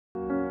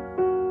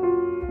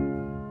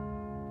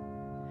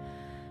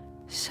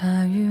下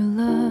雨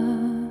了，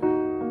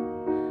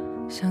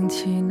想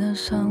起那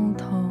伤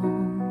痛，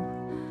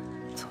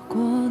做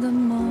过的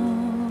梦，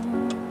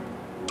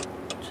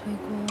吹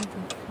过的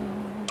风。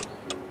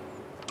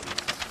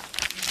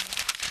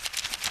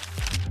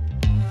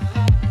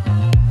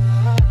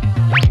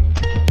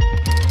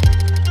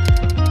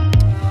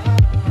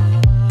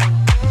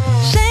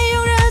谁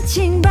用热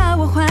情把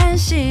我唤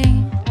醒，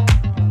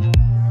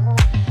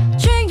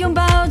去拥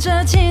抱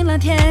这晴朗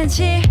天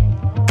气，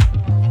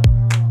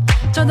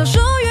找到属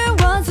于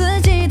我自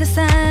己的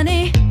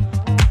Sunnee，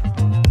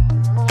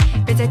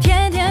 别再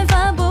天天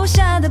放不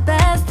下的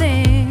best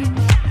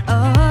thing。Oh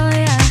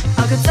yeah，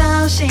 熬个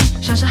造型，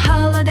像是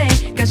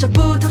holiday， 感受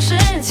不同世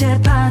界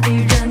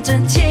party， 认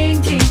真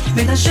倾听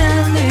每段旋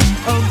律。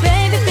Oh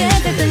baby， 别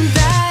再等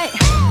待，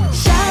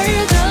夏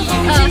日的风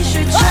继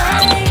续吹，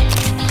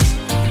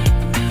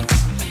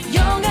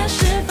勇敢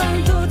释放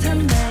独特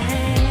美。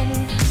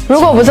如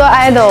果不做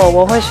idol，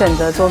 我会选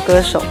择做歌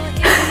手。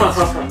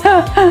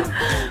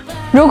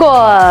如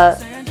果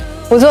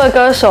不做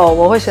歌手，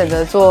我会选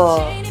择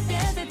做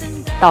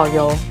导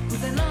游。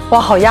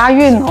哇，好押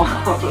韵哦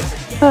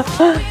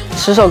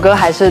！10首歌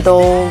还是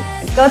都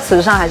歌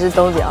词上还是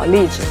都比较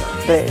励志的，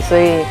对，所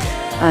以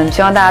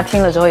希望大家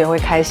听了之后也会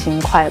开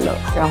心快乐，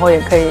然后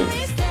也可以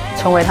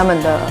成为他们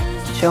的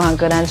循环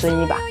歌单之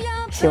一吧，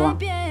希望。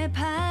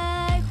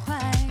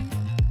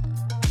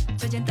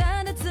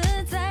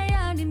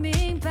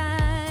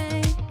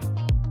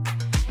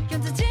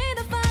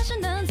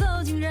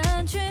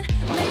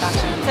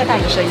再大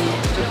一个声音，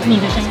你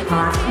的声音。好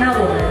啊，那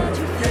我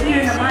们艺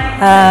人的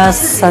麦。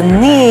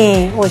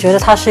Sunnee， 我觉得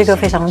他是一个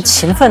非常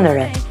勤奋的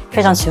人，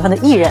非常勤奋的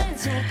艺人。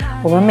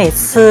我们每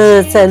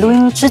次在录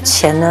音之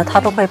前呢，他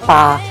都会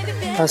把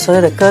所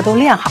有的歌都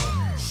练好。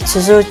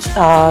其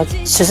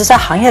实，在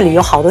行业里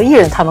有好多艺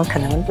人，他们可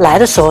能来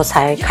的时候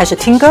才开始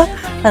听歌，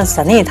但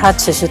Sunnee 他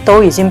其实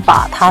都已经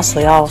把他所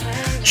要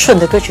顺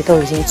的歌曲都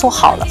已经做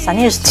好了。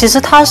Sunnee 其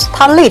实他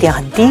泪点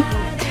很低。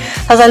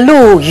他在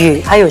录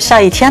雨还有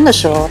下雨天的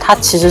时候，他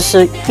其实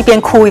是一边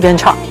哭一边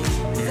唱，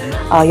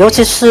尤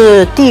其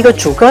是第一个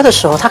主歌的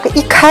时候，他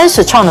一开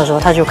始唱的时候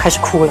他就开始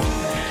哭了，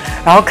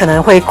然后可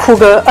能会哭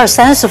个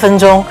20-30分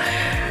钟，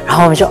然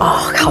后我们就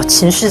好，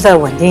情绪再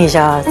稳定一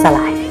下再来。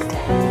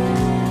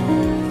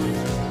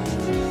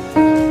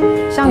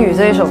像雨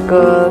这一首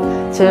歌，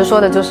其实说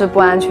的就是不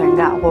安全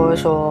感，或者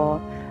说，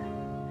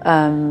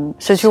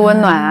失去温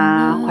暖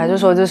啊，还是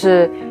说就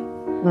是。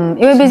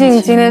因为毕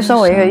竟今天身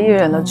为一个艺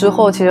人了之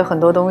后，其实很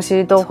多东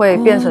西都会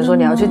变成说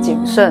你要去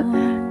谨慎，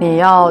你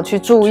要去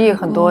注意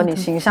很多你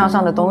形象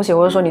上的东西，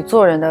或者说你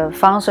做人的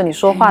方式，你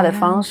说话的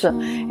方式，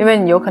因为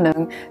你有可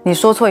能你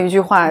说错一句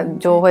话，你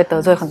就会得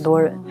罪很多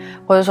人，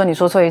或者说你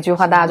说错一句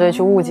话，大家就会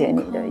去误解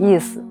你的意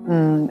思。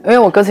因为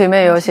我歌词里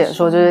面也有写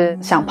说，就是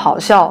想咆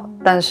哮，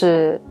但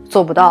是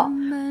做不到，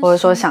或者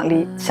说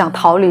想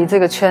逃离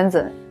这个圈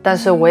子，但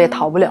是我也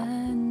逃不了。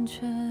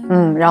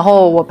然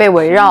后我被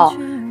围绕。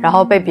然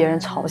后被别人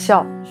嘲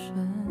笑，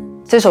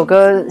这首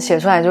歌写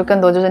出来就更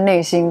多就是内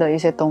心的一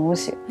些东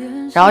西，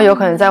然后有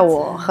可能在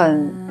我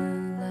很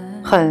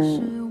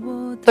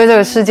对这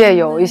个世界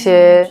有一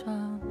些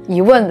疑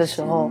问的时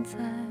候，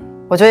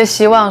我就会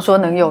希望说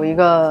能有一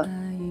个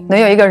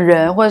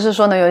人，或者是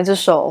说能有一只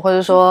手，或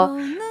者说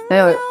能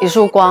有一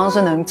束光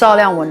是能照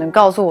亮我，能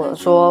告诉我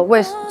说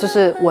就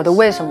是我的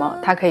为什么，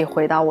他可以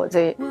回答我就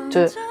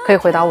是可以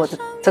回答我的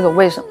这个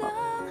为什么。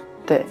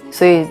对，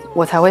所以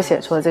我才会写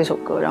出了这首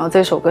歌，然后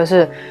这首歌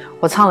是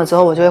我唱了之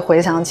后，我就会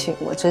回想起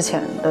我之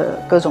前的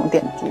各种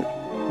点滴。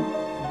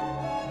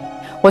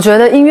我觉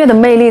得音乐的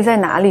魅力在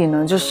哪里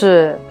呢？就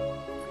是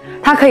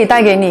它可以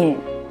带给你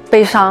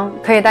悲伤，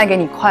可以带给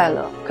你快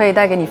乐，可以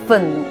带给你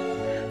愤怒。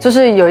就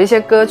是有一些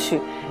歌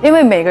曲，因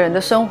为每个人的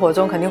生活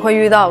中肯定会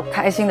遇到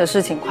开心的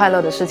事情、快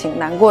乐的事情、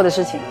难过的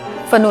事情、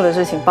愤怒的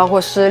事情，包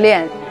括失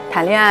恋、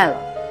谈恋爱了。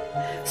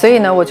所以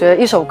呢，我觉得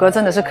一首歌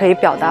真的是可以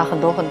表达很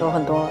多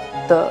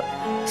的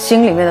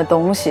心里面的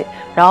东西，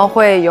然后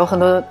会有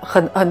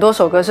很多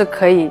首歌是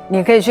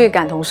你可以去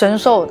感同身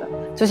受的，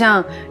就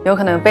像有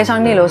可能悲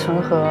伤逆流成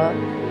河，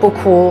不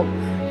哭。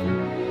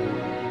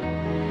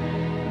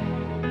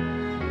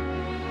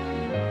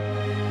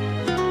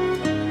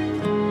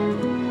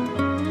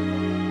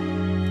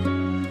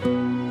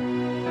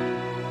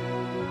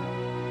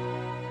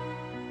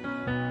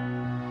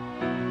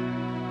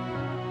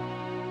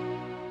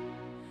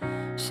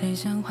谁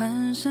想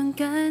换上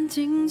干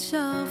净校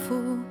服，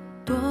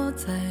躲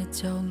在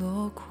角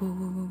落哭？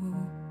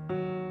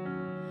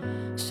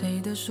谁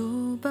的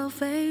书包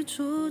飞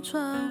出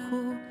窗户？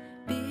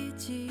笔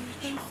记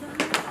本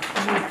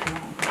上。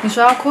你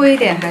说要酷一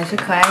点，还是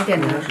可爱一点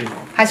的？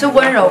还是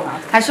温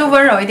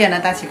柔一点的，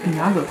大齐哥。你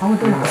拿走，他们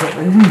都拿走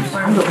了，你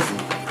拿走。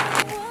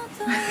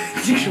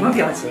这什么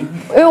表情？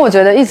因为我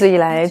觉得一直以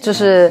来就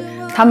是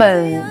他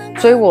们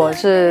追我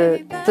是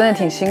真的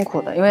挺辛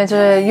苦的，因为就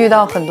是遇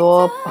到很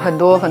多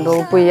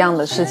不一样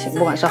的事情，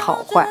不管是好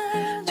坏，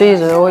就一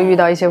直会遇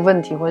到一些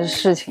问题或是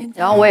事情。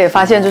然后我也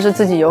发现就是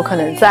自己有可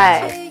能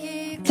在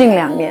近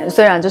2年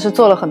虽然就是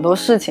做了很多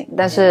事情，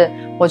但是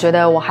我觉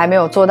得我还没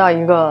有做到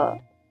一个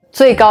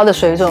最高的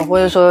水准或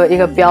者说一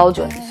个标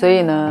准，所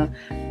以呢，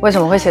为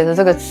什么会写出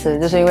这个词，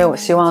就是因为我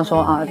希望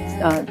说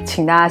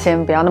请大家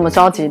先不要那么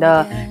着急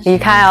的离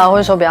开啊，或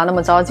者说不要那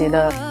么着急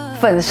的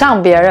粉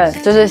上别人，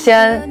就是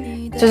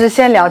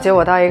先了解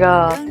我到一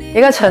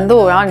个程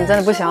度，然后你真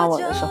的不喜欢我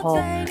的时候，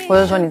或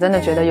者说你真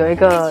的觉得有一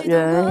个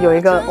人有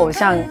一个偶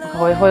像，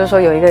或者说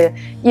有一个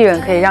艺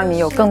人可以让你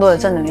有更多的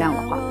正能量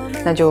的话，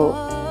那就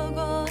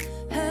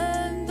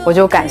我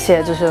就感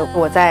谢，就是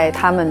我在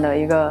他们的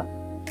一个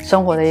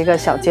生活的一个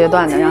小阶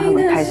段能让他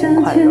们开心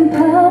快乐。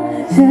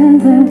现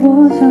在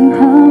我想好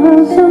好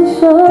享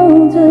受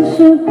这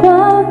时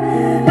光，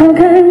抛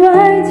开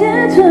外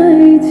界这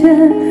一切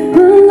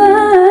混乱，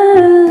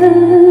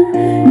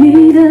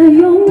你的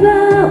拥抱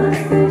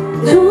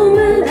充满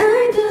爱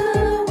的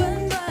温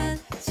暖，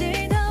其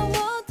他我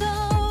都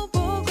不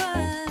管。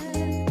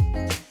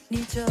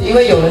因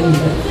为有了你们，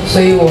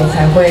所以我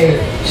才会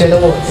觉得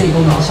我自己不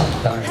渺小。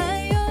当然。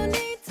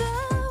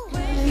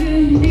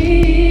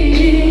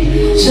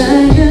整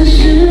个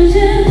世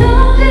界都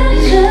变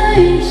成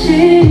一起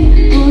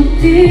不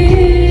停，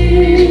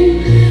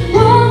我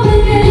们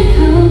越靠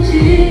近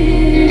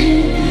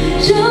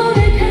就越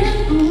看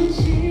不清。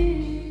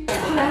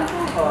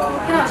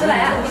田老师来呀！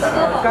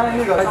刚才那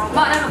个，妈，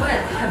那个不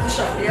很不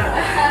熟练。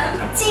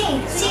近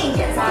一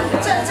点噻，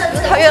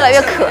他越来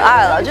越可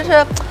爱了，就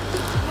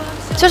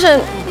是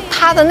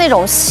他的那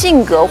种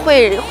性格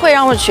会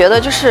让我觉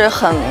得就是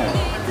很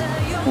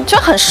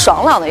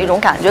爽朗的一种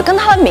感觉，跟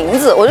他的名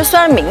字，我觉得虽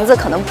然名字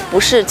可能不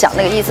是讲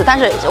那个意思，但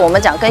是我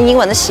们讲跟英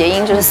文的谐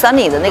音就是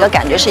Sunnee 的那个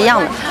感觉是一样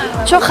的，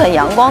就很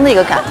阳光的一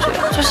个感觉，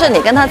就是你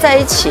跟他在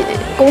一起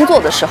工作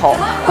的时候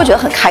会觉得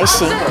很开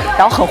心，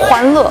然后很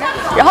欢乐，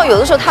然后有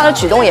的时候他的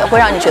举动也会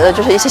让你觉得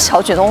就是一些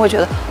小举动会觉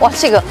得哇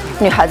这个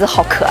女孩子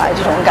好可爱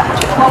这种感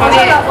觉。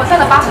我算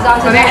了80张，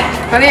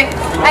小丽，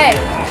哎。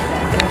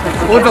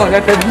吴总在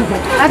等你，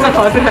他正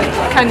好在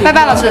看你。拜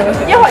拜，老师，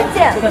一会儿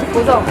见，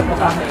吴总。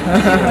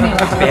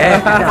别，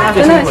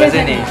真的很谢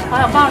谢你，好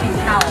想抱你一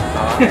下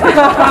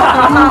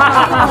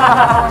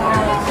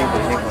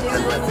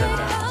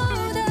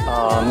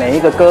哦。每一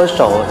个歌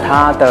手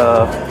他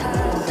的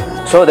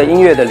所有的音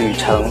乐的旅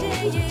程，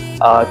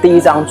第一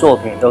张作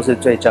品都是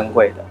最珍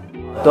贵的。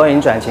多云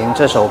转晴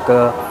这首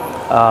歌，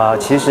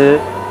其实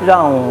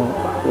让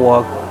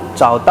我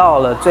找到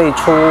了最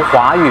初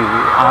华语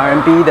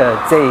R&B 的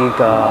这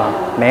个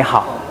美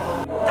好，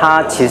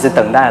他其实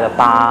等待了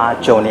8、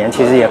9年，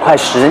其实也快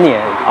10年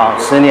啊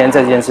，10年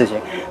这件事情，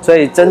所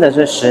以真的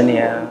是10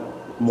年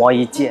磨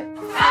一剑。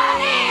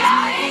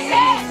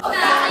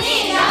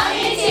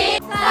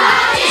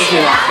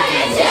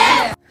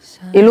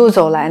一路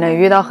走来呢，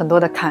遇到很多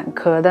的坎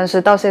坷，但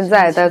是到现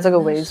在到这个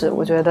为止，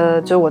我觉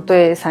得就我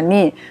对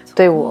Sunnee，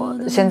对我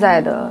现在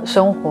的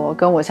生活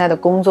跟我现在的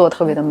工作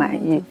特别的满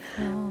意。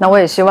那我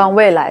也希望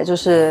未来就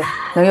是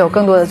能有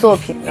更多的作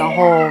品，然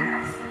后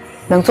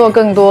能做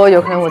更多有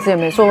可能我自己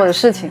没做过的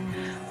事情，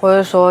或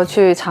者说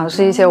去尝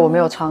试一些我没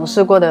有尝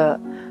试过的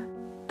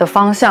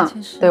方向。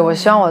对，我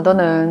希望我都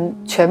能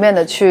全面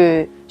的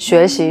去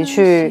学习，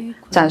去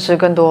展示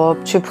更多，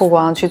去曝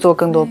光，去做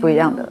更多不一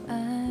样的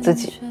自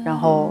己，然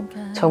后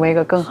成为一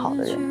个更好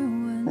的人。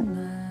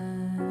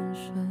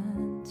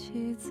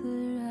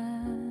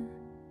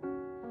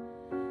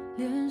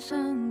脸上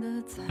的